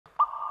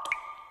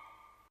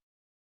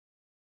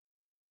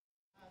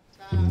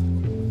Don't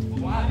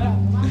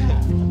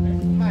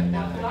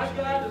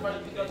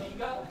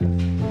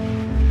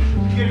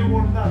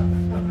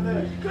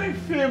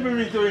film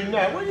me doing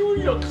that. What are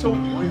you not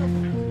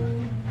talking?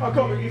 I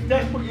got. If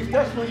that's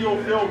what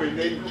you're filming,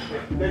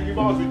 then you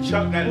might as well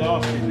chuck that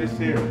last in this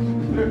series.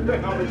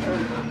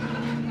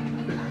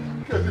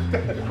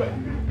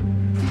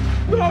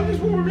 No, I'm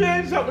just warming my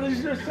hands up and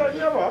it's just saying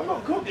the other. I'm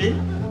not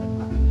cooking.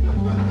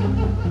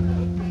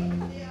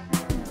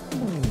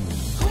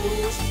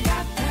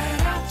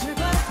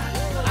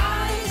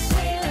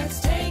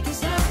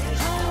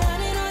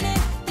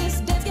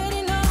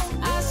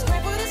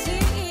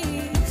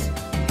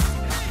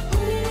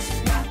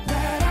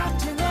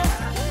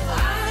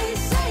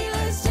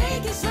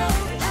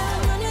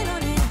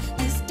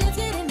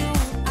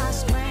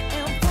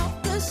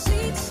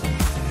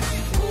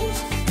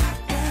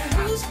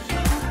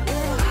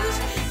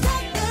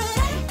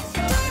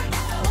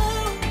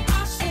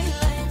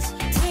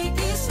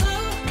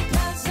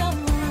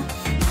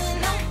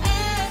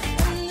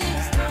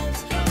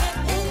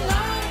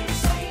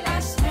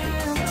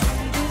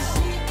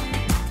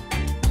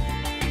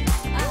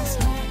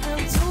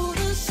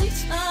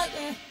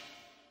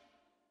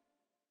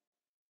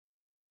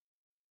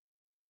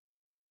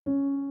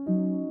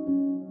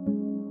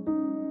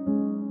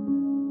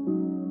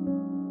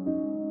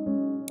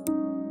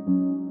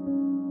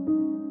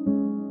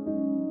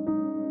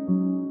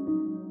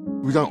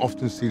 We don't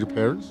often see the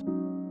parents.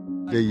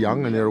 They're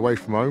young and they're away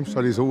from home, so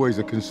there's always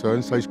a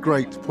concern. So it's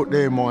great to put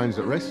their minds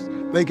at rest.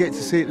 They get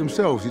to see it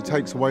themselves. It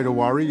takes away the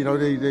worry. You know,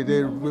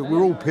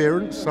 we're all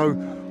parents, so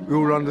we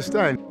all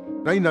understand.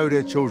 They know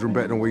their children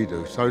better than we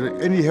do, so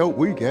any help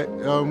we get,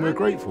 we're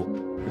grateful.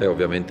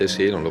 Ovviamente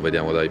sì, non lo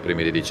vediamo dai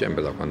primi di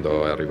dicembre, da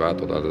quando è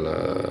arrivato,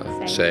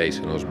 dal 6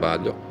 se non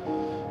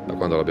sbaglio, da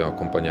quando l'abbiamo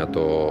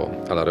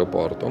accompagnato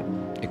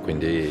all'aeroporto e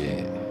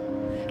quindi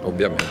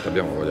ovviamente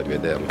abbiamo voglia di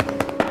vederlo.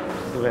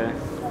 Dov'è?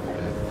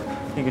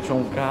 Qui che c'è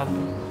un caldo.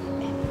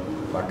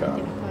 Fa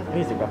caldo.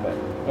 Visti qua,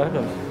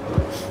 guarda.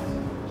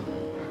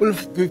 Well,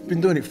 we've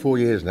been doing it 4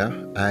 years now,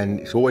 and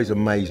it's always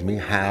amazed me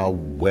how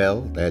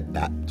well they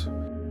adapt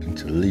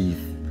to leave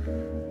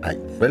at a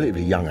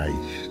relatively young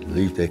age,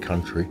 leave their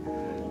country,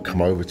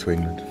 come over to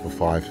England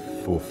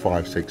for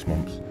 5-6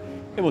 months.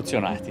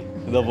 Emozionati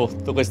dopo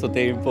tutto questo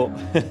tempo,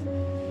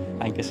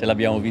 anche se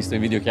l'abbiamo visto in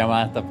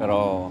videochiamata,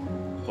 però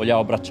vogliamo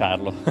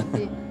abbracciarlo.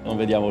 Sì. Non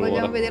vediamo l'ora.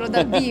 Vogliamo vederlo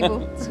dal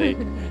vivo. Sì.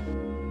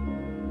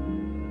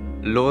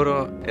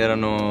 Loro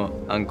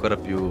erano ancora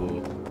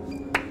più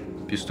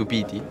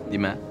stupiti di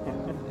me,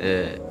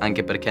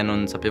 anche perché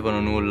non sapevano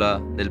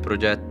nulla del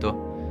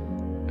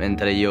progetto,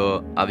 mentre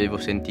io avevo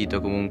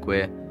sentito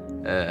comunque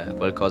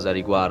qualcosa a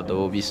riguardo,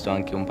 ho visto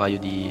anche un paio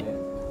di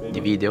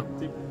video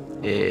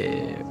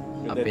e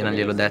appena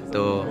gliel'ho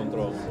detto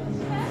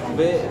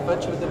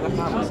faccio vedere la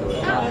camera,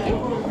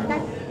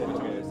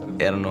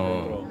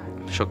 erano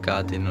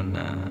scioccati,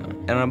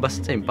 erano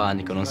abbastanza in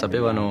panico, non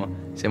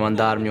sapevano se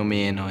mandarmi o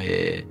meno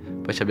e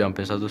poi ci abbiamo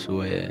pensato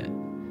su e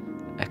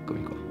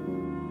eccomi qua.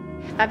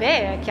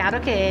 Vabbè, è chiaro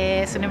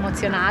che sono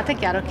emozionata, è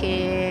chiaro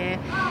che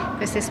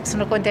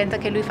sono contenta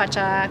che lui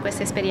faccia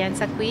questa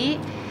esperienza qui.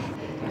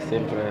 È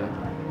sempre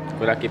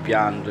quella che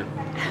piange,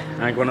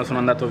 anche quando sono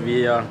andato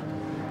via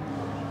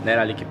lei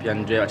era lì che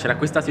piangeva, c'era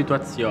questa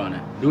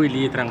situazione, lui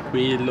lì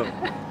tranquillo,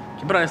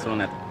 che però adesso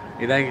non è.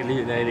 Lei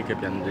lì che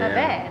piangeva.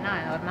 Vabbè, no,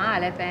 è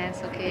normale,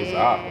 penso che...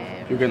 Esatto,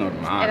 più che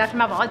normale. È la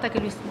prima volta che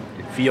lui...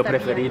 Il figlio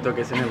preferito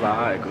che se ne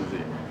va è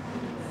così.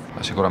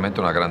 Ma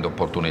sicuramente una grande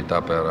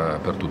opportunità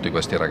per tutti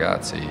questi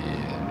ragazzi,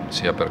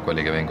 sia per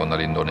quelli che vengono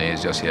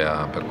dall'Indonesia,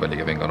 sia per quelli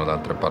che vengono da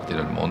altre parti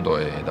del mondo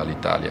e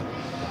dall'Italia.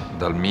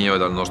 Dal mio e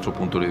dal nostro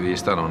punto di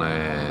vista non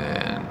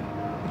è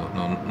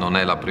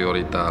la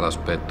priorità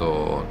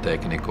l'aspetto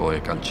tecnico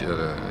e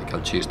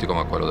calcistico,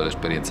 ma quello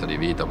dell'esperienza di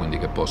vita, quindi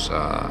che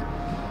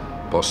possa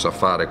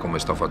fare come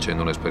sta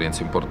facendo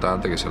un'esperienza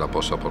importante, che se la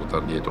possa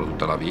portare dietro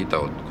tutta la vita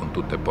con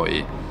tutte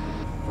poi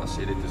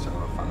facilities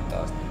sono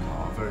fantastiche.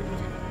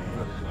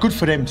 Good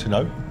for them to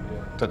know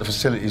that the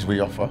facilities we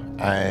offer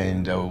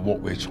and what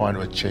we're trying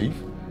to achieve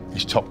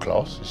is top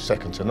class, it's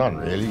second to none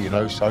really, you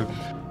know, so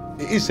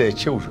it is their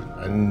children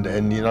and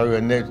you know,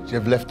 and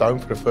they've left home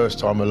for the first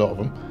time, a lot of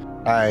them.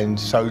 And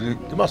so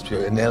there must be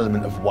an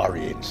element of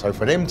worrying. So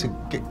for them to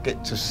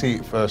get to see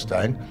it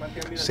firsthand,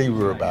 see what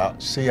we're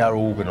about, see how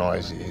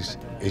organised it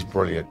is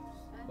brilliant.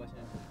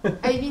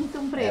 Hai vinto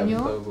un premio?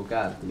 Un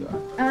go-kart, io.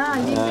 Ah,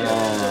 hai vinto un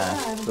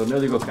go-kart. Torneo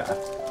di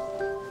go-kart.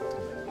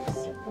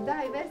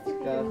 Dai, vestiti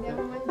che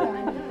andiamo a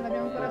mangiare, noi non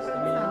abbiamo ancora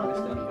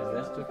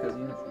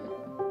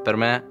pranzato. Per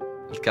me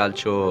il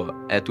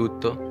calcio è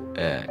tutto,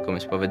 come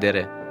si può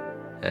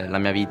vedere la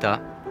mia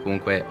vita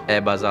comunque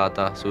è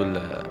basata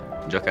sul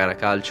giocare a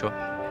calcio,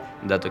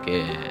 dato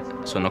che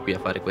sono qui a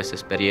fare questa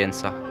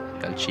esperienza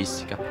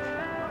calcistica.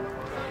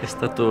 È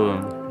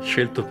stato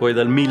scelto poi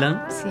dal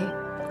Milan? Sì.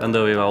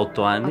 Quando aveva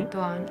 8 anni? 8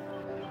 anni.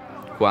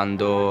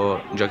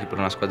 Quando giochi per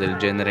una squadra del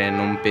genere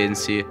non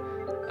pensi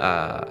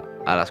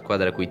alla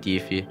squadra a cui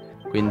tifi,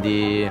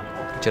 quindi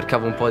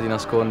cercavo un po' di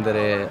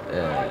nascondere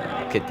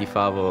che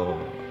tifavo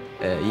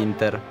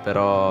Inter,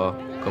 però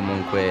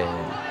comunque...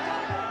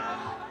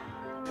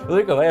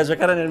 Ludovico, vai a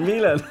giocare nel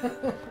Milan?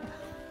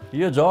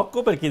 Io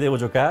gioco per chi devo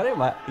giocare,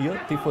 ma io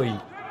tifo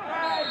Inter.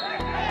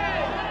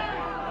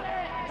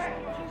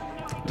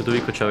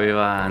 Ludovico ci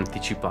aveva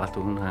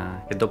anticipato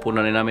che dopo un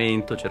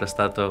allenamento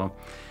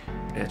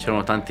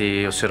c'erano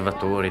tanti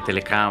osservatori,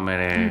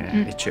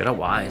 telecamere e c'era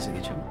Wise,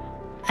 diciamo.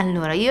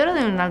 Allora, io ero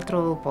in un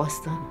altro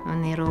posto,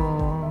 non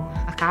ero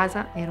a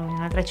casa, ero in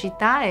un'altra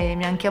città e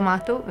mi hanno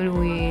chiamato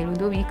lui e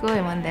Ludovico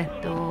e mi hanno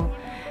detto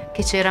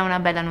che c'era una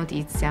bella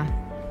notizia.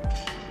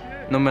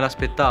 Non me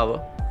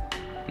l'aspettavo,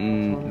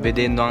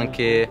 vedendo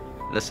anche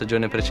la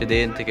stagione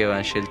precedente che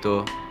avevano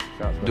scelto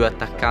 2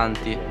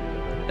 attaccanti,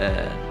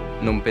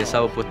 non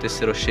pensavo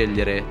potessero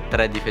scegliere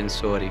 3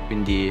 difensori,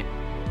 quindi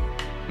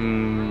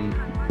non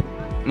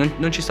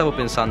ci stavo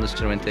pensando,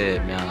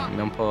 sinceramente mi ha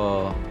un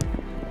po'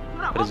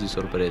 preso di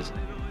sorpresa.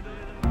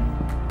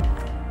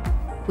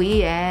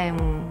 Qui è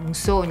un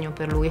sogno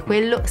per lui e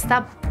quello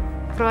sta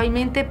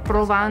probabilmente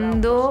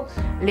provando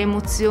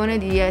l'emozione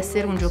di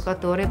essere un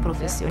giocatore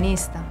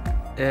professionista.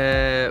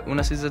 È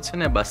una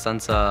sensazione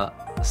abbastanza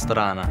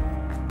strana,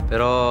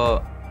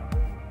 però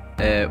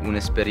è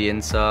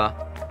un'esperienza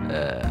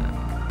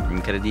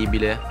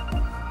incredibile,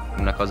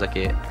 una cosa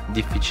che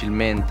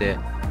difficilmente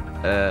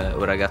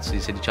un ragazzo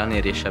di 16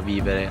 anni riesce a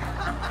vivere.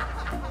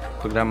 Il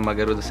programma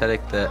Garuda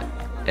Select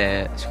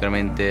è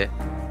sicuramente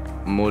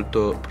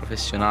molto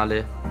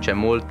professionale, c'è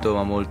molto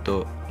ma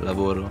molto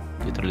lavoro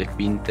dietro le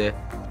quinte,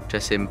 ci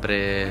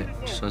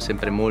sono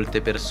sempre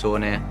molte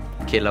persone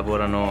che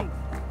lavorano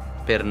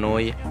per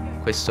noi,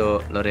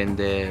 questo lo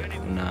rende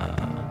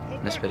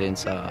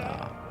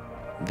un'esperienza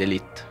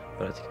d'elite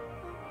pratica.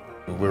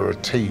 We're a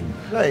team.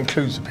 That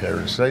includes the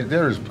parents.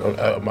 They're as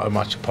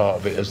much a part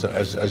of it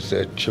as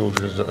their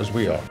children as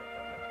we are.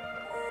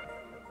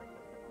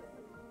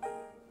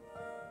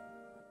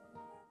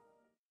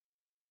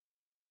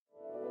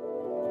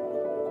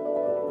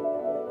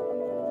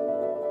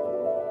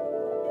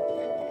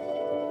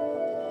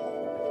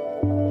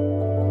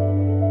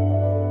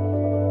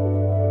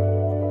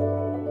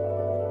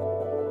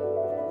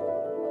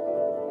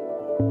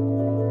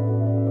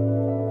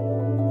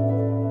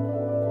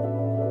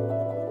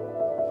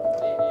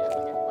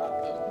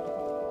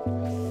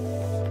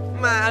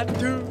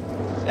 Madu,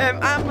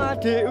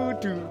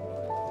 M-A-M-A-D-U-D,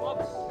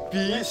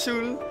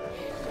 Bisul.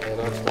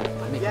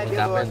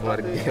 Capek luar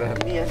biasa.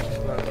 Ini ya.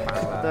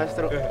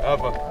 Terus.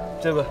 Apa?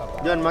 Coba.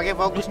 John, makin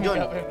fokus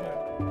John.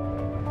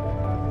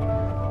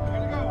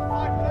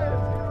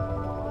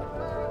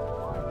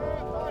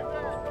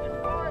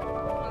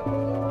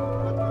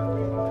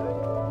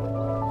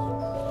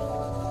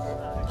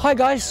 Hi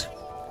guys,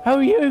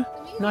 how are you?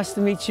 Nice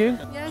to meet you.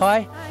 Yes.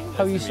 Hi,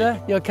 how are you sir?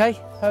 You okay?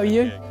 How are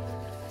you?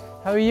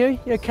 How are you?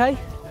 You okay?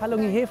 How long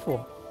are you here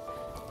for?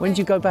 When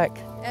do you go back?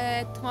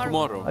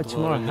 Tomorrow. Oh,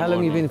 tomorrow. How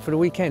long have you been for the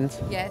weekend?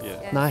 Yes.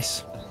 Yes.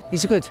 Nice.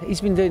 He's good.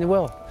 He's been doing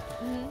well.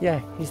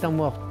 Yeah, he's done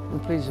well. I'm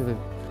pleased with him.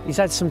 He's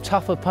had some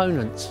tough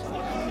opponents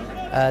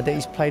that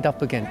he's played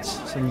up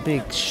against. Some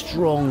big,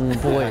 strong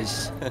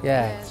boys.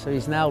 Yeah, so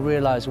he's now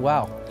realised,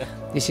 wow,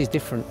 this is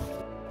different.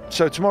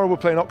 So tomorrow we're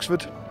playing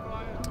Oxford.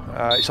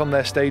 It's on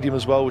their stadium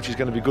as well, which is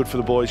going to be good for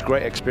the boys,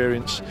 great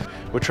experience.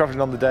 We're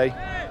travelling on the day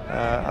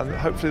and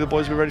hopefully the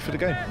boys will be ready for the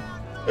game.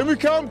 In we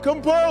come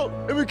Paul,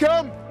 in we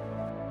come.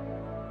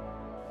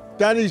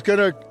 Danny's going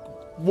to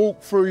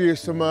walk through you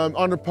some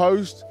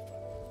unopposed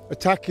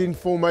attacking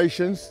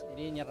formations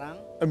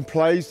and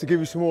plays to give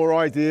you some more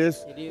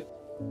ideas.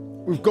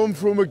 We've gone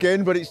through them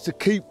again, but it's to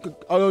keep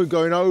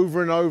going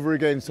over and over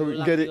again so we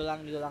can get it.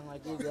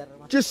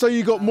 Just so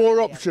you got more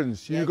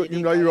options, you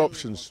know your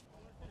options.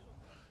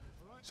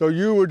 So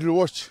you would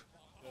watch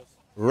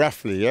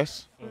roughly,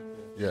 yes?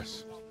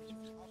 Yes.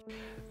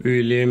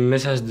 Les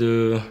messages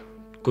de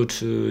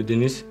coach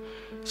Denis,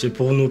 c'est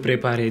pour nous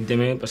préparer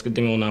demain, parce que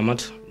demain on a un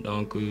match.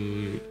 Donc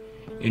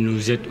il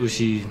nous aide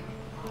aussi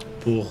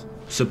pour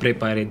se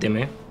préparer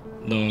demain.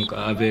 Donc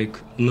avec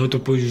notre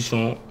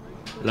position,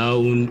 là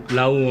où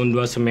on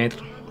doit se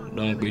mettre.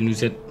 Donc il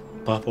nous aide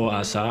par rapport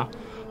à ça,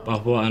 par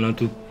rapport à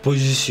notre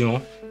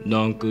position.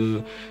 Donc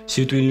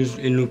surtout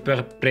il nous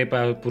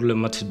prépare pour le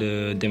match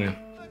de demain.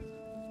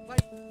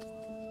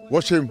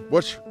 Watch him,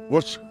 watch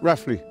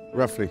roughly.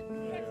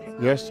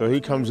 Yes, so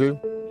he comes in,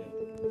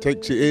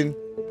 takes it in,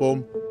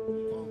 boom,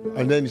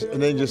 and then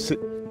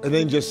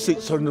just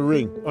sits on the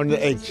ring, on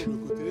the edge.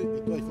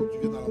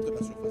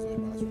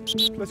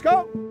 Let's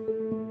go!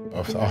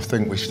 I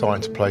think we're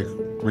starting to play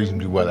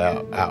reasonably well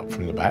out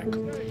from the back.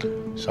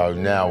 So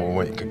now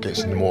when it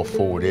gets into more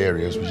forward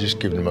areas, we're just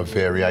giving them a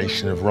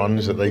variation of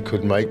runs that they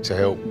could make to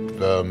help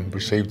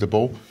receive the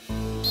ball.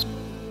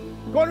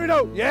 Go on,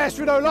 Rino! Yes,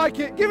 Rino, like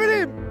it! Give it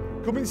him!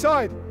 Come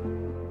inside.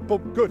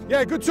 Boom, good.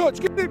 Yeah, good touch.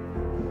 Give it him.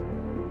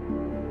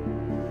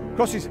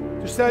 Crosses.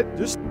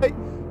 Just stay.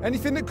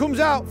 Anything that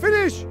comes out,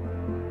 finish.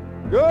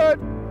 Good.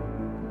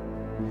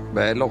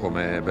 Bello,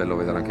 come è bello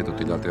vedere anche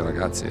tutti gli altri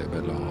ragazzi, è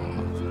bello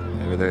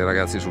vedere i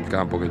ragazzi sul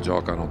campo che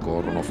giocano,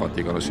 corrono,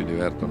 faticano e si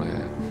divertono.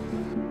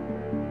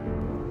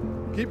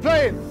 Keep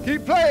playing,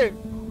 keep playing.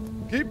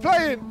 Keep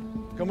playing.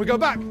 Can we go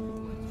back?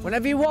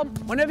 Whenever you want,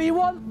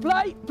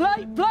 play.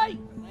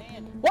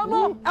 One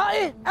more, out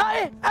here.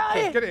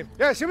 Get him.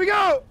 Yes, here we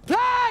go.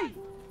 Play!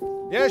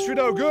 Yes,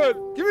 Rudo, good.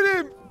 Give it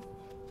him.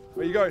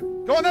 Where you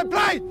going? Go on then,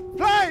 play.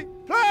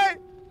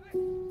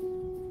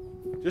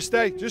 Just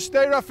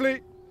stay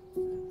roughly.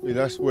 Yeah,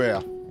 that's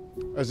where,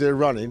 as they're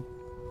running,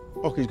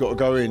 Oki's got to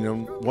go in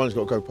and one's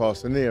got to go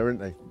past the near,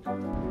 isn't he?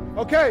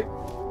 Okay.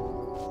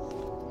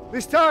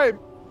 This time,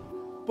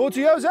 ball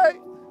to Jose.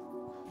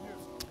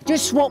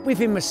 Just swap with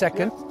him a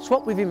second.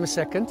 Swap with him.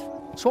 Change.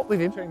 Swap with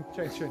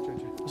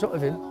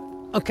him.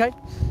 Okay.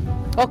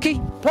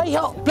 Oki, play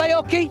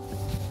Oki.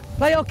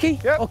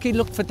 Yep. Oki,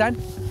 look for Dan.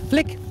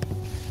 Flick.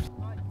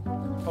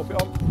 Help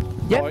it on.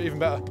 Yep. Oh, even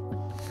better.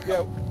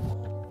 Yeah.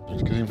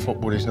 Because in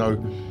football, it's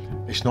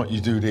not you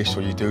do this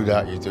or you do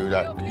that.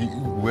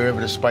 Wherever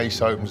the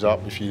space opens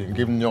up, if you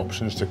give them the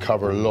options to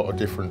cover a lot of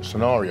different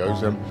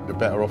scenarios, then the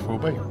better off we'll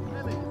be.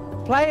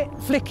 Play it,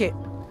 flick it.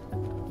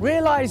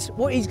 Realise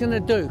what he's going to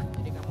do.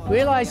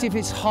 Realise if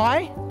it's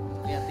high,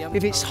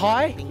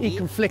 he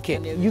can flick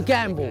it. You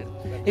gamble.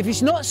 If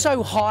it's not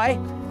so high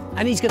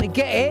and he's going to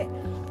get it,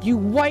 you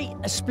wait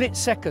a split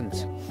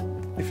second.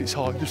 If it's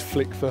high, just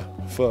flick for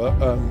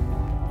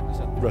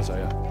Reza,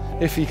 yeah.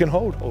 If he can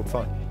hold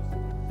fine.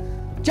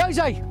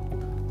 Jose,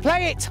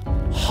 play it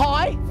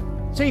high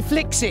so he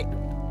flicks it.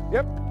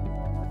 Yep.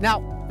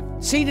 Now,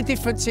 see the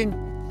difference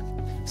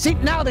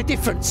now the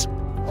difference.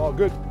 Oh,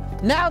 good.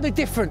 Now the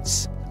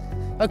difference.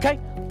 Okay,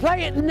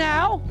 play it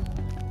now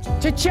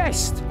to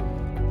chest.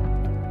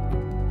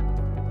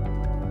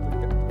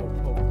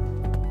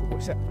 Good boy,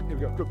 set. Here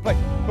we go. Good play.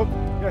 Come.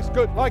 Yes,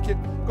 good. Like it.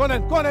 Go on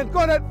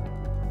then.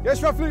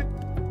 Yes, roughly.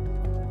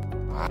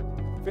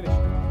 Finish.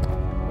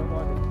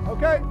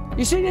 Okay.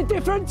 You see the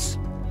difference?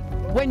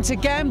 When to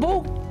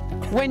gamble,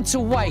 when to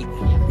wait.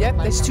 Yep,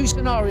 there's two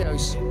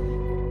scenarios.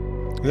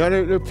 No,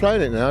 they're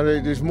playing it now.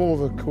 There's more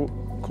of a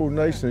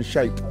coordination and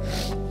shape.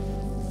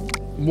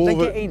 They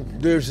get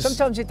in.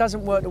 Sometimes it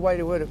doesn't work the way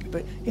they would,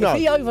 but if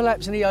he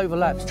overlaps,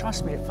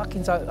 trust me, it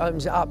fucking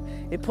opens it up.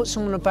 It puts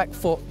them on the back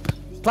foot.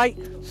 Play.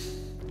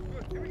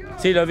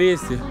 Sì, l'ho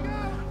visto.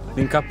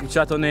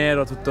 L'incappucciato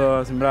nero,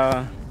 tutto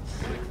sembrava...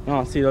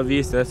 No, sì, l'ho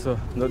visto. Adesso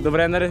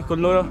dovrei andare con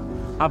loro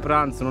a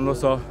pranzo, non lo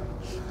so.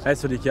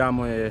 Adesso li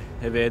chiamo e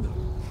vedo.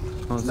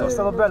 Non so. È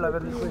stato bello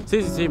averli qui.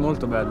 Sì,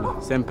 molto bello.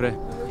 Sempre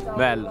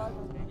bello.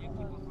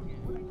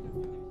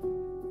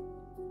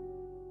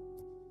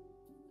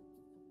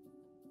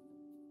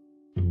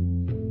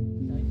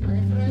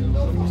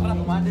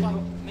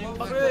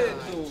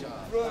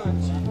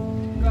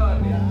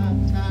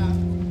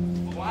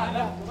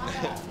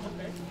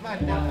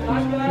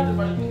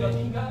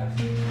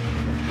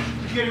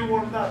 Getting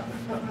warmed up.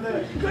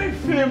 Don't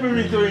film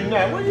me doing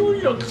that. What are you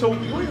not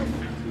talking?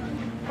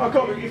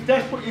 If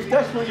that's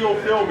what you're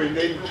filming,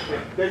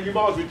 then you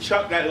might as well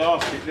chuck that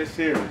last bit. They're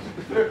serious.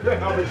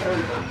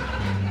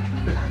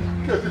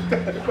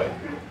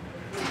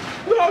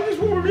 No, I'm just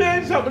warming my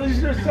hands up and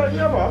he's just saying,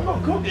 no, I'm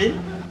not cooking.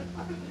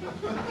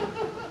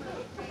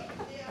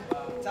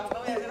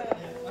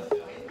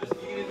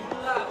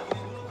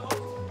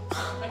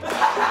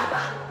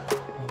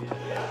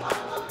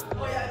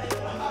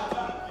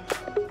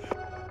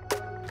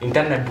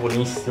 L'interno è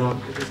buonissimo,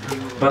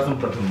 però sono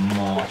proprio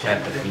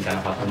certo che mi hanno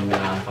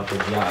fatto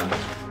giallo.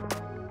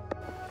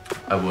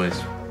 È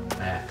buonissimo.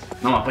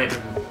 No, ma poi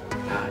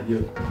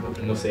io lo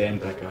prendo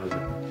sempre a casa.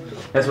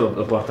 Adesso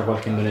lo porta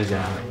qualche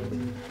indonesiano.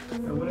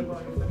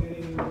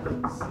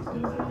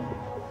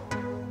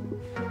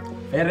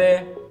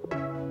 Ere!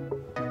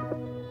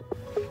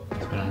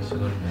 Spero non si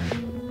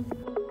dorme.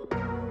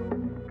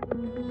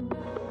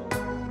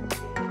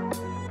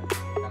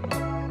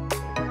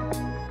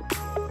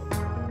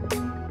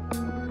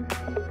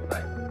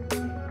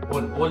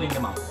 All in the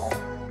mouth.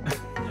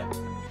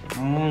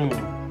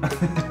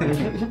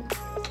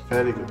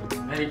 Very good.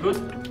 Very good?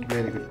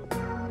 Very good.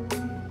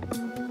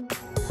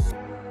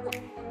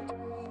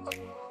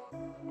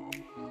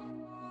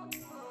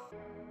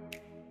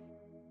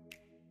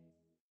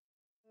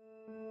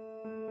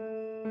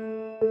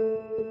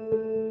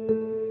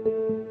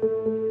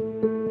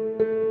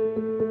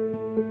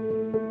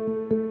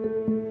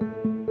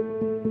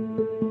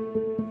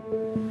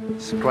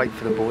 It's great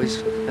for the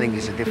boys. I think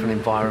it's a different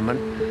environment.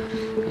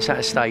 It's at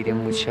a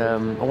stadium which I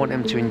want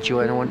them to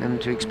enjoy and I want them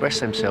to express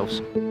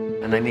themselves.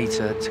 And they need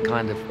to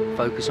kind of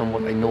focus on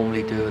what they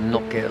normally do and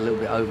not get a little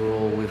bit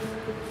overawed with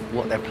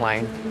what they're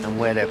playing and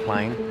where they're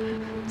playing.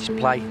 Just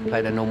play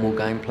their normal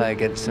game, play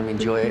against them,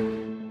 enjoy it.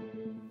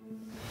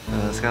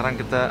 Sekarang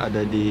kita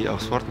ada di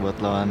Oxford buat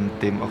lawan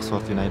tim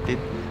Oxford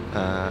United.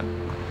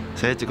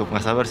 Saya cukup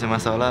nggak sabar sih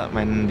Mas, soalnya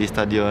main di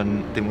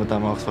stadion tim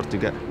utama Oxford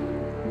juga.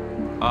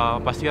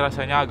 Pasti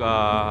rasanya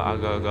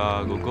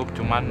agak gugup,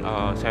 cuman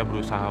saya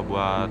berusaha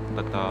buat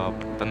tetap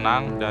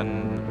tenang dan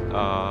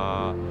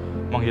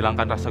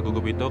menghilangkan rasa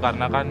gugup itu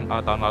karena kan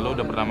tahun lalu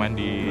udah pernah main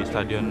di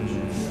stadion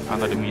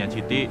Akademinya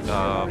City,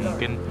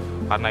 mungkin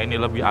karena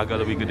ini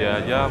agak lebih gede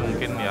aja,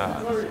 mungkin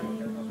ya.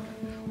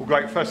 Well,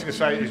 great. First thing to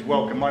say is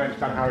welcome. My name is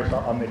Dan Harris.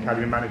 I'm the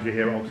Academy Manager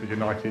here at Oxford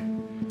United.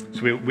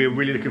 So we're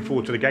really looking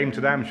forward to the game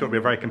today. I'm sure it'll be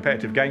a very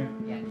competitive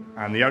game.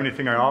 Yeah. And the only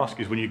thing I ask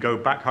is when you go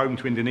back home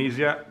to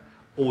Indonesia,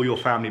 all your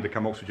family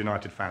become Oxford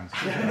United fans.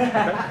 Okay?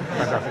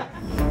 Fantastic.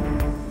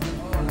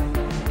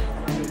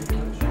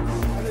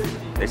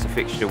 It's a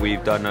fixture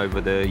we've done over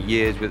the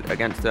years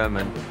against them,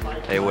 and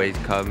they always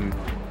come,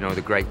 you know, with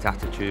a great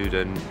attitude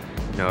and,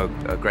 you know,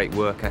 a great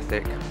work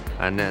ethic,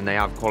 and then they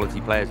have quality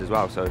players as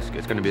well. So it's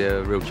going to be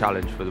a real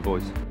challenge for the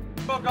boys.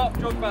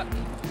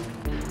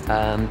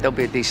 There'll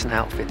be a decent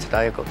outfit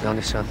today, I've got to be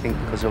honest, I think,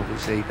 because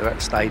obviously they're at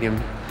the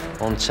stadium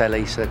on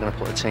telly, so they're going to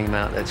put a team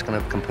out that's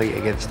going to compete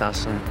against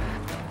us,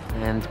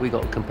 and we've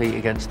got to compete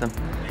against them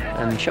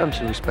and show them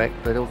some respect,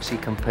 but obviously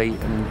compete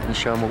and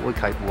show them what we're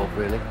capable of,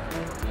 really.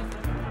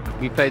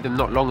 We played them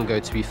not long ago,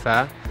 to be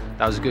fair.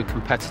 That was a good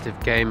competitive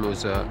game.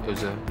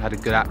 Had a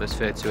good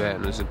atmosphere to it,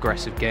 and it was an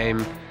aggressive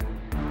game.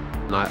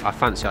 And I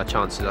fancy our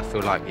chances. I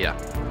feel like, yeah,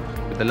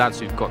 with the lads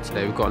we've got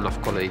today, we've got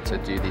enough quality to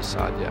do this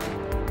side, yeah.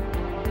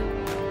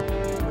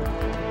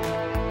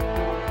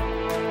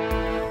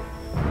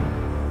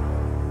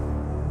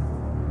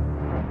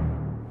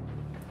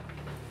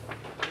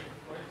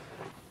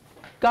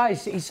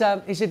 Guys, it's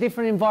a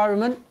different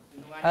environment.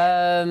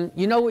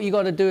 You know what you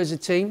got to do as a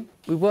team.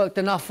 We've worked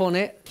enough on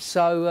it,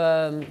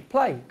 so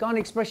play. Go and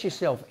express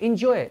yourself.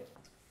 Enjoy it.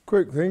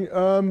 Quick thing,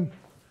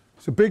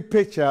 it's a big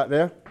pitch out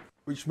there,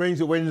 which means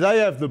that when they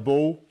have the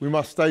ball, we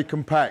must stay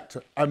compact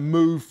and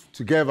move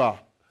together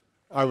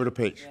over the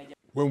pitch.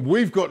 When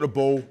we've got the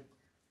ball,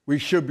 we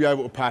should be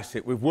able to pass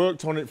it. We've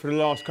worked on it for the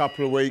last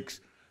couple of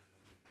weeks.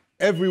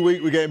 Every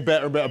week we're getting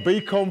better and better.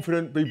 Be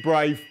confident, be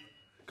brave.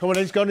 Come on,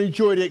 let's go and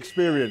enjoy the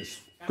experience.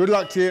 Good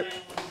luck to you.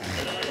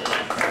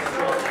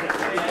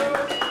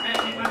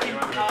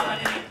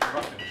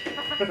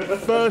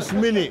 First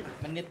minute,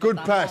 good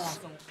pass,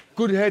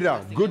 good header,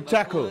 good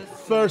tackle.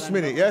 First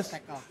minute, yes?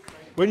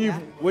 When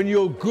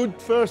you're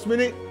good first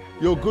minute,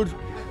 you're good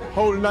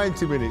whole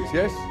 90 minutes,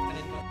 yes?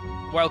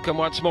 Welcome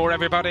once more,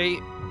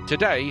 everybody.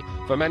 Today,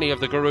 for many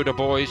of the Garuda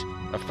boys,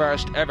 a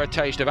first ever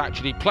taste of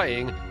actually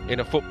playing in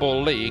a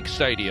Football League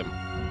stadium.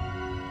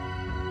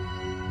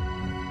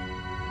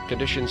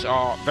 Conditions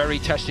are very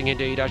testing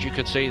indeed. As you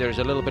can see, there's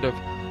a little bit of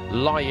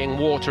lying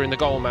water in the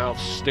goal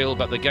mouths still,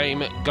 but the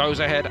game goes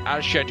ahead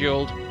as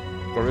scheduled.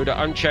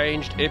 Garuda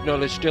unchanged,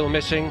 Ibnul is still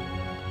missing.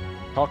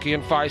 Hockey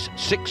and Feis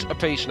 6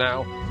 apiece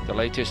now. The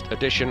latest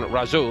addition,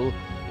 Razul,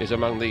 is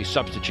among the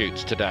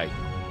substitutes today.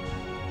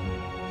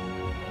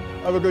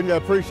 Have a good day,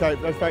 appreciate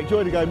it. In fact,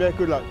 enjoy the game there.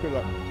 Good luck, good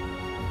luck.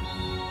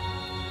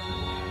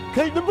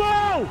 Keep the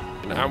ball!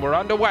 And we're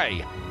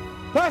underway.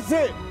 Pass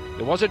it!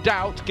 There was a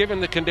doubt,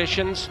 given the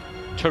conditions.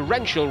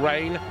 Torrential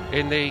rain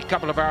in the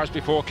couple of hours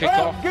before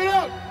kick-off. Get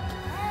up!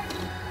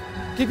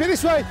 Keep it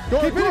this way! Go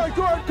on,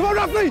 go on! Come on,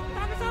 Ruffy!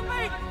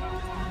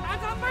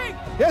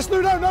 Yes,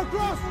 Ludo, no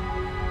cross!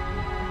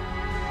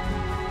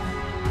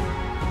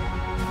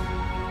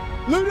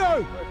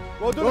 Ludo!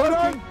 Well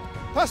done,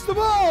 pass the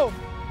ball!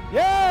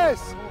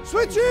 Yes!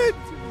 Switch it!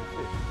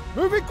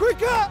 Move it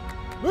quicker!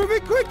 Move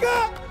it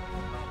quicker!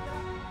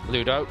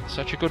 Ludo,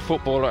 such a good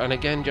footballer, and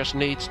again just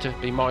needs to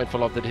be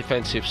mindful of the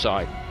defensive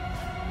side.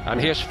 And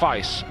here's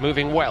Feis,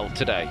 moving well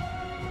today.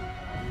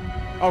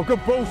 Oh,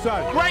 good ball,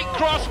 son. Great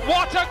cross,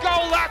 what a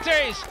goal that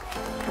is!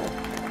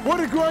 What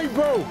a great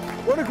ball,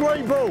 what a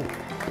great ball.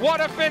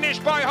 What a finish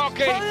by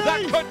Hockey.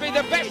 That could be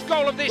the best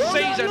goal of this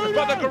season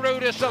for the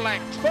Garuda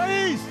Select.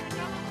 Feis!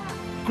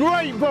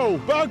 Great ball,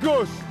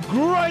 Burgos,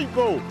 great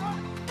ball.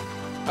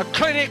 A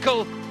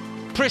clinical,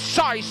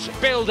 precise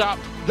build-up,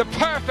 the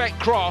perfect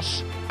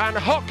cross, and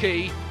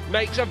Hockey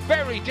makes a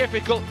very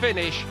difficult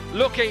finish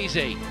look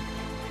easy.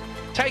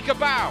 Take a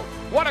bow.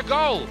 What a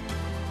goal!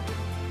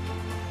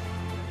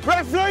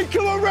 Referee,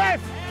 come on,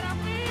 ref!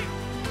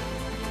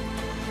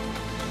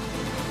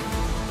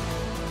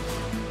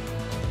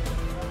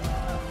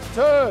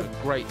 Turn!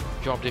 Great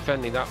job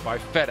defending that by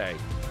Fede.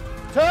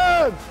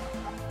 Turn!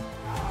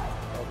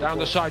 Down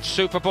the side,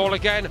 super ball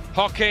again.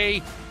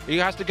 Hockey, he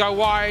has to go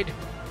wide.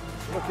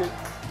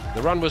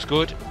 The run was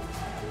good.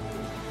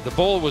 The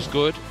ball was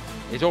good.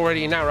 It's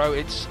already narrow.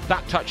 It's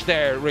that touch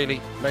there really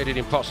made it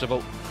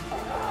impossible.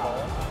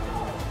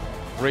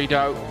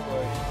 Rido.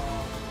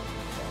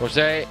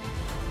 Jose.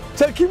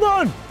 Take him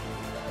on!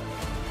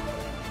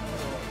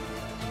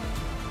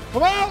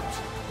 Come out!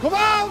 Come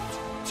out!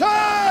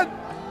 Turn!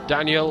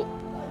 Daniel.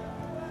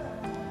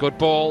 Good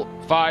ball.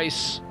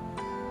 Feis.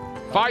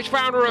 Feis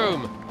found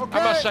room. Okay.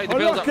 I must say the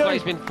build-up play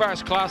has been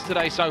first class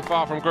today so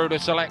far from Garuda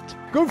Select.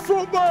 Good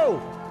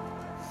football!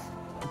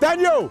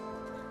 Daniel!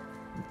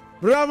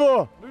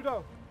 Bravo!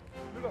 Ludo!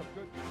 Ludo,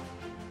 good.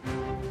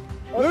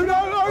 Ludo,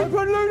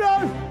 open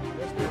Ludo!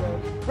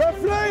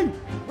 Referee!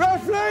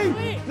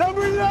 Referee!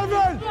 Number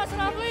 11!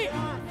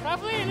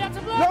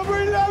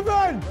 Number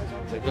 11!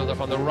 They build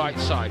up on the right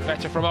side.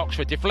 Better from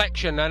Oxford.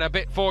 Deflection, and a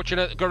bit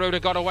fortunate that Garuda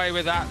got away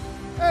with that.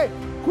 Hey,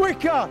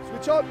 quicker!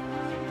 Switch on.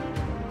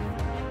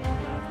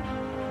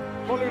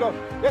 Go on, Ludo.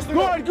 Yes,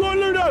 Ludo. Go on,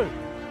 Ludo!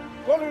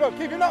 Go on, Ludo.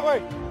 Keep him that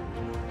way.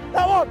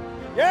 That one!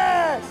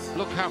 Yes!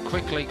 Look how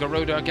quickly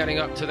Garuda are getting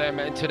up to their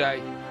men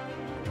today.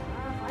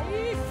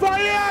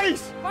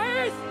 Faiz!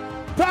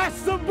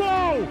 Pass the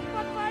ball!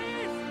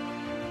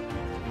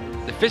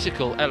 The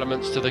physical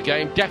elements to the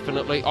game,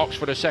 definitely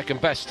Oxford are second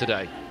best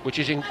today, which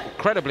is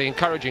incredibly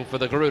encouraging for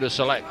the Garuda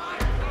Select.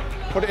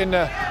 Put it in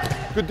there.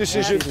 Good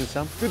decision.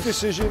 Good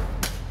decision.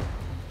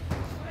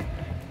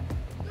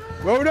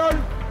 Well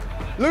done.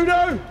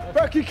 Ludo,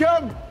 back you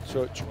come.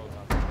 Such.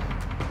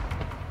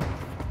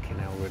 Fucking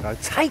hell, Ludo.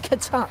 Take a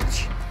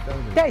touch.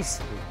 Des,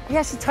 he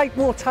has to take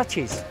more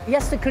touches. He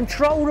has to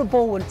control the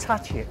ball and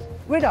touch it.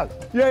 Rido.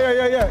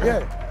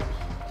 Yeah.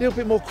 A little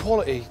bit more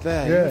quality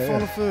there. Yeah, the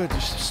final third,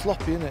 just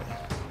sloppy, isn't it?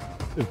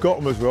 They've got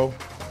them as well.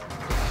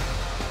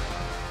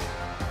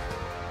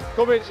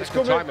 Come in, it's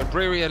coming. Time and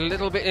Brewery a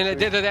little bit in a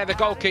dither there, the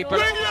goalkeeper.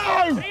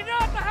 Rino!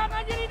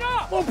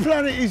 What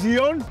planet is he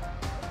on?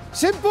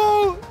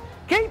 Simple.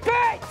 Keep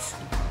it.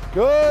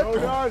 Good. Well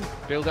done.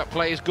 Build-up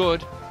play is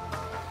good.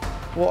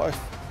 What a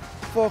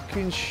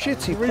fucking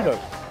shitty Reno.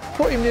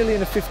 Put him nearly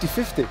in a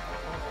 50-50.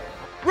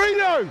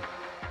 Reno!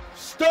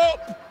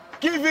 Stop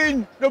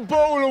giving the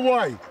ball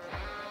away.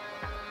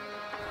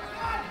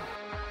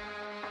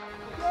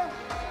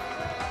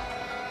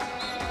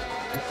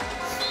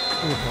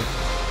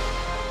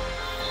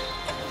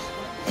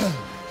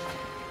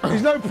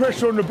 There's no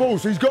pressure on the ball,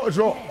 so he's got to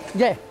drop.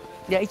 Yeah,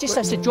 he just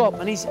has to drop,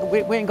 and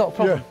we ain't got a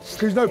problem. Yeah,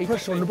 there's no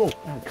pressure on the ball.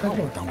 They're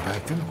not done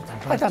bad,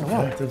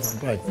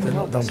 They're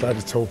not done bad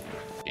at all.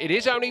 It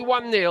is only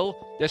 1-0.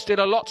 There's still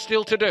a lot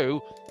to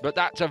do, but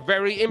that's a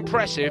very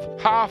impressive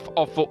half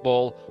of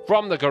football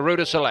from the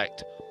Garuda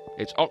Select.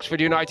 It's Oxford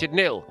United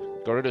 0,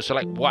 Garuda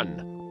Select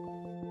 1.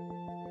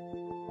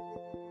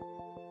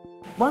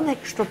 One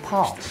extra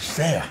pass. It's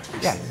there.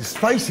 Yeah. The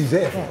space is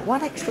there. Yeah,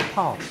 one extra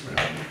pass.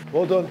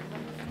 Well done.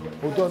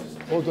 Well done.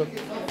 Well done.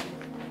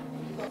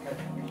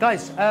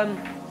 Guys,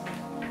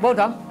 well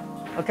done.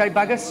 Okay,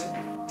 Bagus.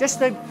 Just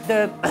the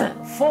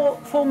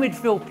four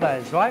midfield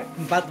players, right?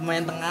 4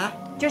 pemain tengah.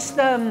 Just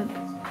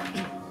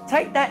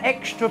take that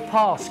extra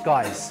pass,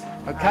 guys.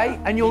 Okay,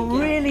 and you'll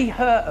really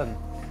hurt them.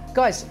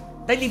 Guys,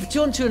 they leave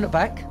 2 on 2 in the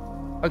back.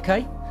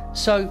 Okay,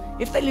 so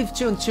if they leave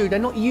 2 on 2, they're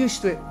not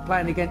used to it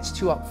playing against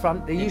 2 up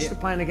front. They're used to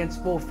playing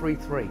against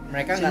 4-3-3.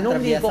 Mereka So nggak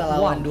normally you've terbiasa got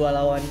lawan 2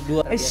 lawan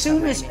 2.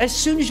 As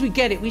soon as we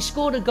get it, we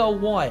scored a goal.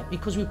 Why?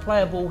 Because we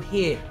play a ball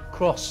here,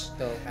 cross.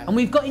 And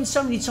we've got in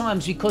so many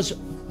times because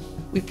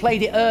we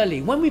played it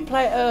early. When we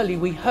play it early,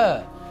 we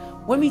hurt.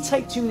 When we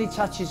take too many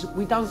touches,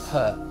 we don't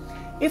hurt.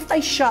 If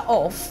they shut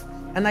off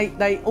and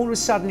they all of a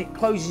sudden it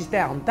closes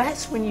down,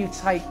 that's when you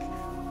take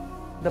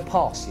the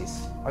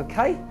passes,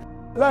 okay?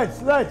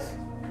 Lads,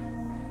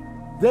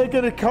 they're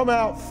going to come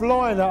out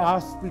flying at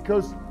us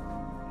because,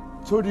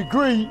 to a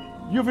degree,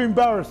 you've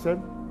embarrassed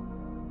them.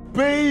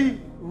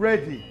 Be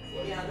ready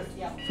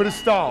for the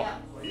start.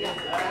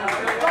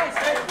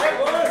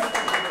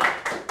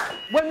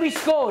 When we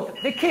scored,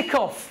 the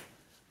kick-off,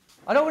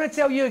 I don't want to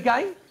tell you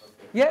again.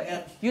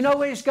 Yep, you know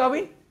where it's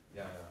going.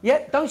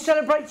 Yep, don't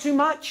celebrate too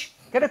much.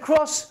 Get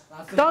across.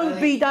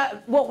 Don't be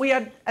that what we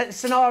had at the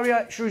scenario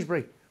at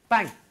Shrewsbury.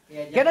 Bang.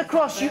 Get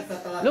across. You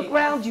look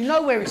round. You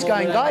know where it's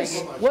going,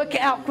 guys. Work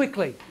it out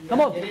quickly.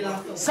 Come on.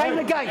 Same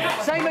again.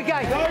 Same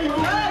again.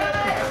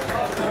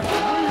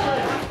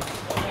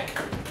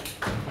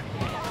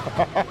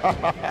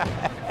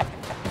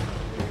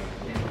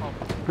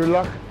 Good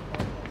luck.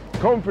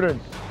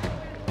 Confidence.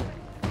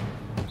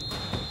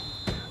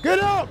 Get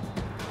up!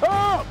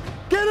 Up!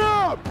 Get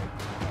up!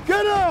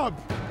 Get up!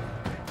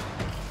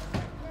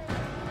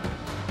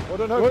 Well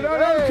done,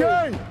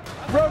 okay.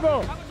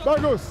 Bravo.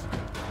 Bagus.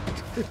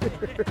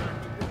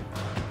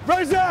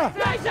 Reza!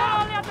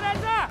 Lihat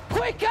Reza!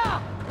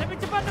 Quicker! Lebih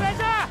cepat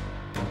Reza!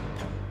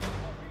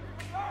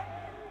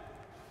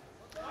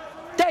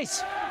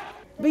 Des,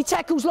 he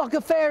tackles like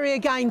a fairy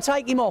again.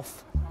 Take him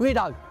off.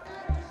 Rido.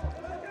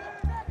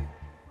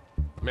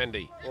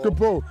 Mendy. Good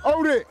ball.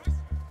 Hold it.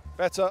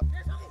 Better.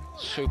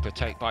 Super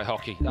take by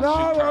Hockey. That's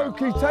No, superb.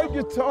 Oki, take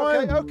your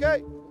time.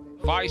 Okay.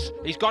 Vice,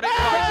 he's got it.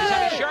 Vice, he's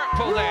had his shirt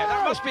pulled there.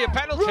 That must be a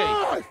penalty.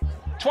 Right.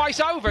 Twice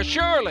over,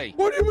 surely.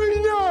 What do you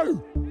mean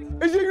no?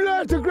 Is he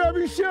allowed to grab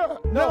his shirt?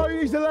 No,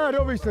 he's allowed,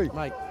 obviously.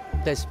 Mate,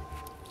 Des.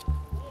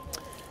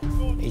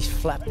 He's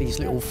flapped his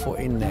little foot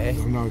in there.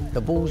 No.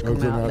 The ball's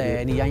come out there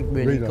and he ain't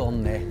really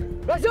gone there.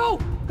 Let's go!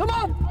 Come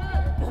on!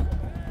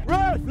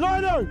 Right,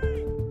 Lino!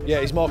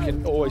 Yeah, he's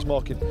marking, always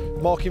marking.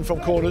 Marking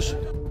from corners.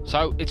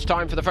 So it's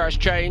time for the first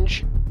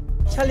change.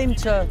 Tell him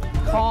to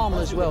calm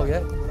as well,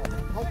 yeah?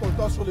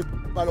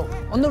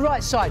 On the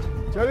right side.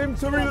 Tell him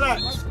to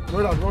relax.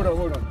 Hold on.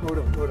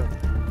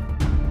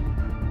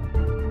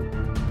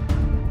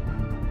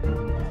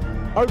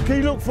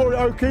 Oki, look for it,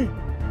 Oki.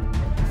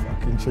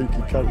 Fucking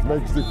cheeky cunt,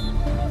 makes him.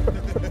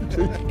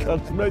 Cheeky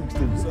cunt, makes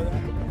him.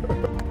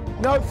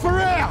 No,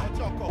 Ferrer!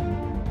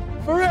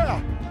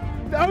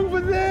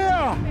 Over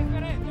there!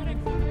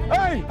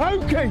 Hey,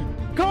 Oki,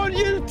 can't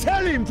you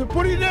tell him to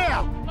put it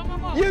there?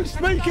 You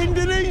speak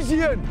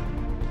Indonesian.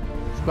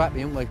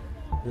 Scrappy, aren't we?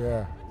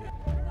 Yeah.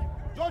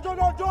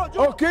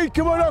 Oki,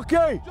 come on,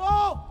 Oki.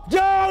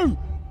 Joe!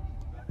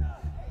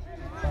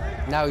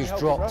 Now he's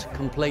dropped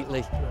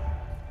completely.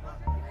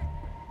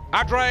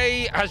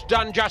 Adre has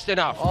done just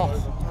enough. Oh,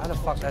 how the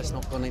fuck that's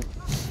not gone in?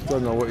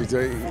 Don't know what he's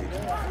doing.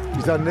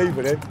 He's done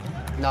neither then.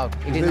 No,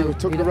 he He didn't.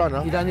 took the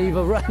runner. He didn't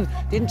even run.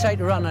 Didn't take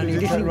the runner and he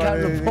didn't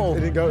go to the ball.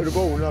 He didn't go to the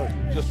ball, no.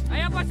 Just...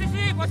 Ayo,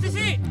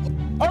 posisi.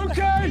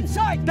 Okay!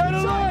 Inside! Down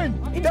the line!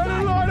 Down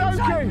the line,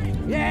 okay!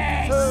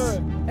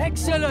 Yes!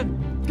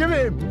 Excellent! Give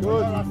it him!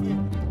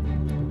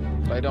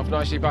 Good. Played off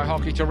nicely by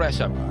Hockey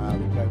Teresa.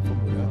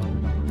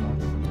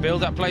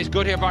 Build-up plays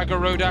good here by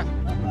Garuda.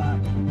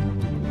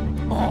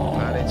 Oh.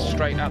 And it's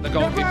straight at the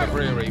goalkeeper,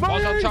 Brewery.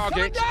 Was on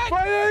target.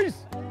 Ferries!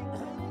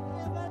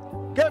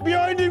 Get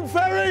behind him,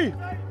 Ferry!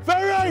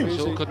 Ferry!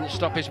 Russell couldn't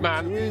stop his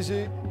man.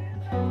 Easy.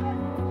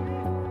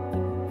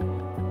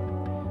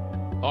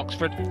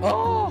 Oxford.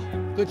 Oh!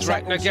 Good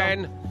threaten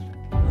again.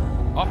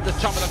 Off the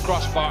top of the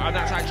crossbar, and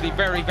that's actually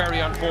very, very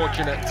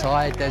unfortunate.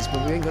 Tired, Des,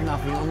 but we ain't got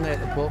nothing on there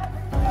to put.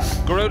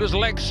 Garuda's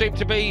legs seem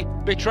to be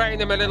betraying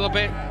them a little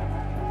bit.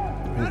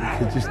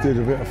 He just did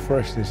a bit of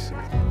freshness.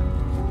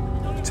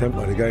 The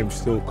tempo of the game's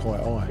still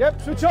quite high.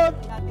 Yep, switch on.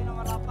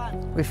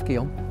 Rifki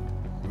on.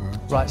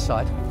 Right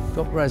side.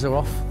 Drop Reza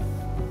off.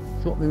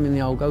 Drop him in the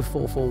hole. Go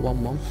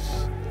 4-4-1-1.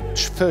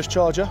 First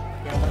charger.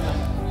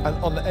 And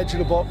on the edge of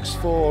the box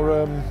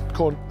for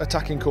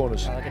attacking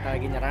corners. Kalau kita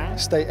lagi nyerang,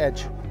 stay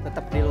edge.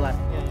 tetap di luar.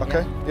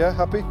 Okay, yeah,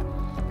 happy?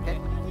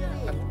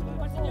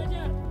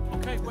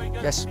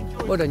 Yes,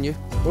 well done you.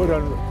 Well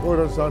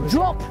done, son.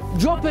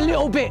 Drop a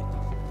little bit.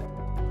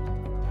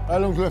 How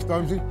long's left,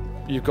 Holmesy?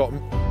 You've got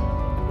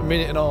a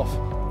minute and a half.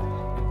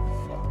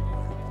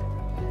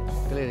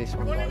 Clear this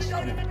one, guys.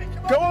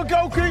 Go on,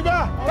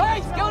 goalkeeper!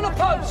 Hey, go on the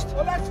post!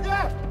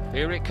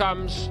 Here it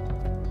comes.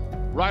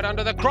 Right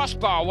under the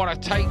crossbar. What a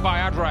take by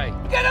Adre.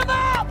 Get him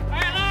up!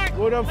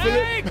 Well done,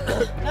 Philip.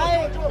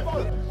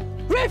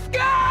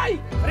 Rifki!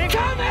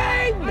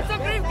 Coming!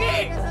 Masuk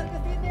Rifki!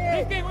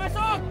 Rifki,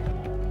 masuk!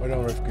 Well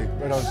done, Rifki.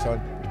 Well done, son.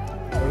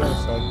 Well done,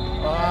 son.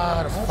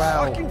 Ah, the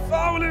foul. Fucking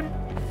foul him!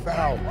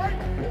 Foul.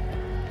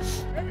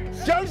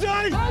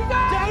 Josie!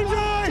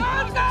 Josie!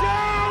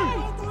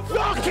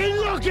 Fucking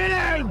look at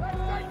him!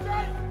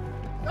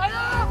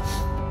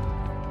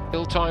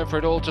 Still time for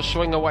it all to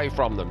swing away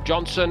from them.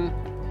 Johnson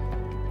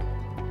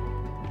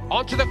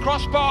onto the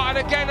crossbar and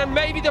again, and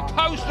maybe the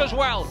post as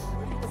well.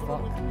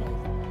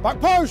 Back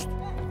post!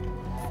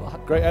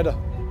 Great header.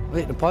 I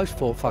hit the post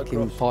for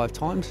fucking 5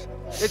 times.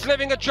 It's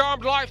living a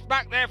charmed life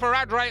back there for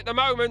Adre at the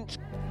moment.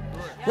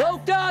 Well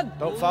done!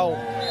 Don't foul.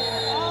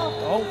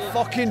 Don't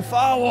fucking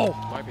foul.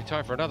 Might be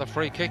time for another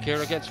free kick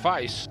here against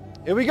Face.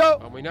 Here we go.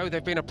 And we know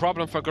they've been a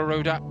problem for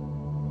Garuda.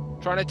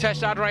 Trying to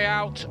test Adre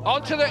out.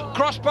 Onto the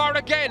crossbar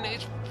again.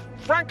 It's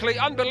frankly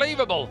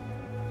unbelievable.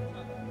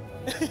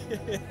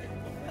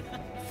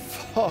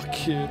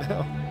 Fuck you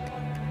now.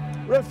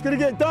 Ref's gonna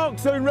get dark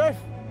soon, ref.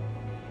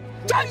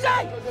 Josie!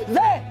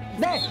 There!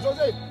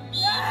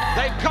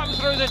 They've come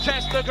through the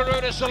test, the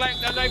Garuda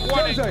Select, and they've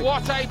won it.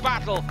 What a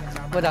battle.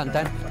 Well done,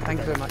 Dan. Thank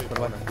you very much, by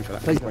the way.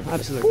 Please,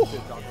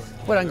 absolutely.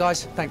 Well done,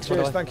 guys. Thanks, by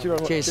the way. Thank you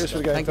very much. Cheers. Cheers for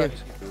the game. Thank you.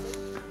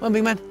 Well,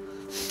 big man.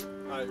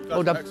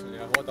 Well done.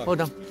 Well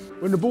done.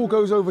 When the ball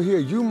goes over here,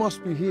 you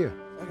must be here,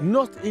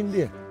 not in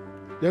there.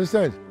 You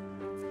understand?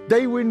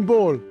 They win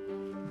ball,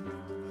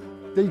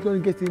 they're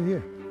going to get in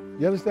here.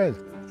 You understand?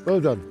 Well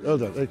done,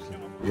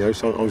 excellent. You know,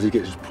 sometimes he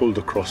gets pulled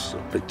across a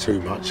bit too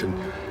much, and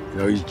you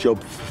know his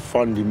job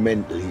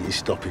fundamentally is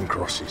stopping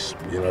crosses.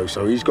 You know,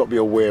 so he's got to be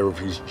aware of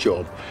his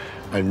job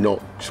and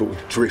not sort of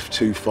drift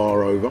too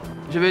far over.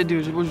 Je vais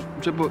dire, je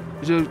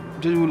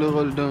joue le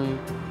rôle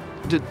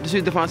je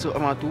suis défenseur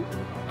avant tout.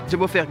 Je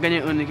peux faire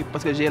gagner une équipe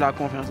parce que j'ai la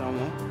confiance en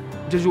moi.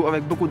 Je joue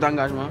avec beaucoup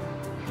d'engagement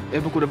et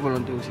beaucoup de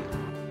volonté aussi.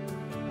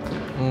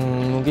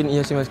 Mungkin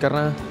iya sih Mas,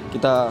 karena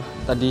kita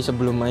tadi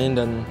sebelum main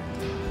dan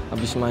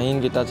habis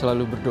main kita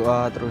selalu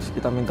berdoa, terus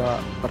kita minta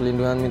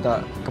perlindungan,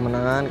 minta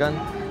kemenangan kan,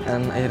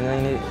 dan akhirnya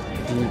ini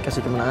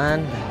dikasih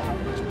kemenangan.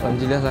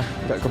 Alhamdulillah lah,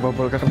 nggak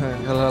kebobol karena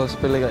hal-hal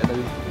sepele kayak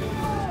tadi.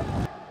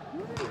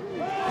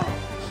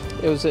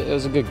 It was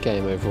a good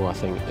game overall. I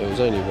think it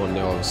was only 1-0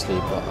 obviously,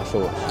 but I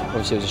thought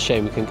obviously it was a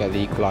shame we couldn't get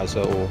the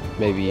equaliser, or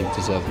maybe even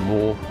deserved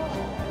more.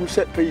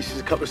 Set pieces,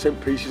 a couple of set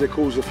pieces, they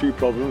cause a few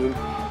problems, and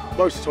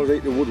most of the time they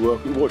hit the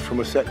woodwork and watch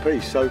from a set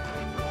piece, so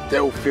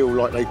they'll feel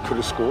like they could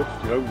have scored.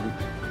 You know,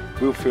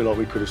 we'll feel like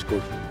we could have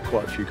scored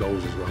quite a few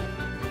goals as well.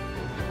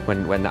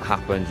 When that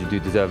happens, you do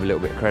deserve a little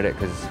bit of credit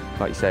because,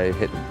 like you say,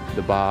 hit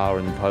the bar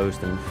and the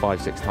post and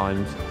 5-6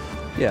 times.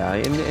 Yeah,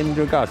 in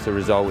regards to the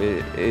result,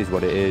 it is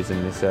what it is,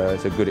 and it's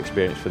a good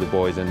experience for the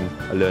boys and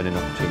a learning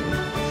opportunity.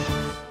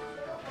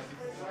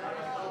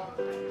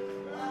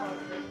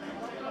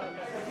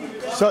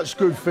 Such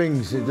good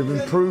things. They've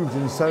improved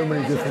in so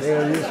many different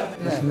areas.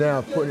 It's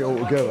now putting it all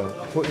together,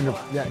 putting the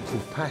actual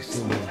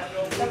passing in.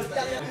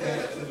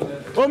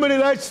 1 minute,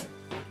 lads.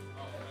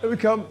 Here we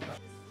come.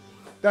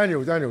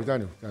 Daniel.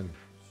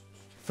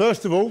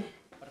 First of all,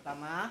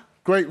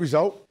 great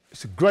result.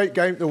 It's a great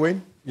game to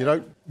win. You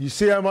know, you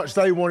see how much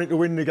they wanted to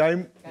win the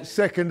game.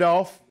 Second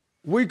half,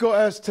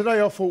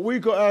 today I thought we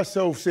got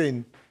ourselves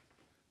in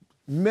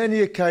many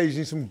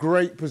occasions, some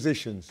great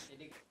positions.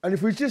 And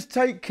if we just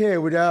take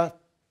care with our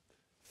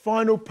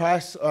final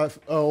pass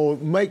or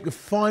make the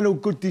final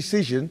good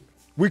decision,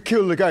 we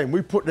kill the game.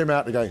 We put them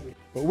out the game.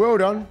 But well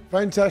done,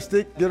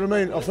 fantastic. You know what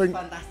I mean? I think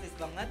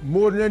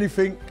more than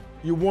anything,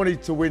 you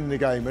wanted to win the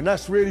game, and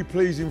that's really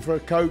pleasing for a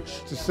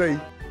coach to see.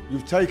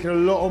 You've taken a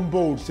lot on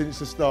board since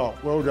the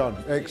start. Well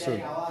done,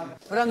 excellent. Well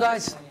done,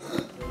 guys.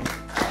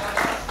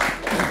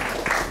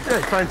 Yeah,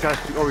 it's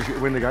fantastic, obviously, to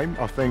win the game.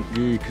 I think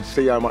you can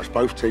see how much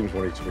both teams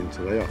wanted to win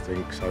today, I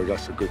think, so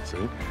that's a good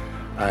thing.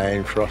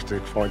 And for us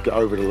to get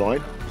over the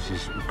line, which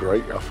is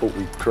great. I thought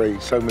we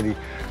created so many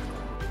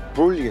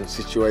brilliant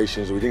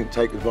situations we didn't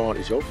take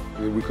advantage of.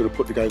 We could have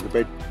put the game to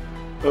bed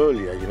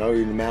earlier, you know,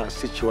 in the amount of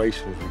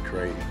situations we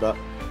created. But,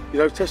 you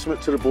know,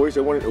 testament to the boys,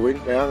 they wanted to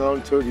win, they hung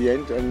on to the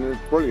end, and they're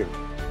brilliant.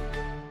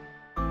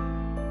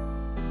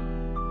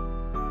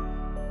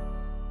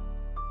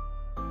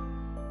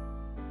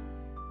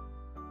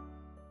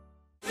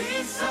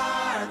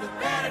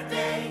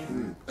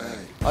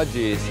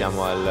 Oggi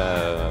siamo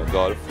al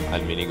golf,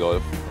 al mini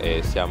golf,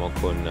 e siamo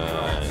con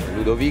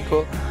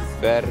Ludovico,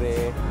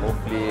 Ferri,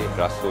 Mufli,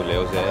 Rasul e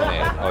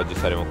Osene, e oggi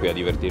saremo qui a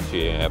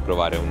divertirci e a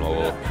provare un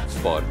nuovo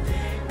sport.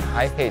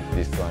 I hate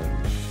this one.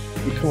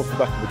 We come off the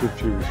back of a good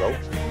few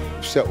results.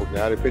 We've settled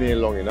now, they've been here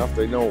long enough,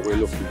 they know what we're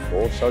looking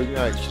for, so you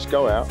know, just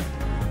go out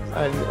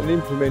and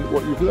implement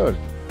what you've learned.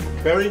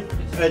 Ferry,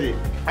 Eddie,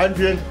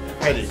 Adrian,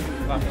 Eddie.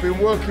 You've been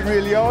working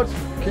really hard,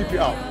 keep it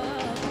up.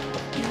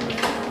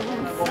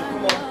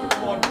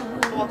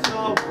 Come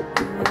on.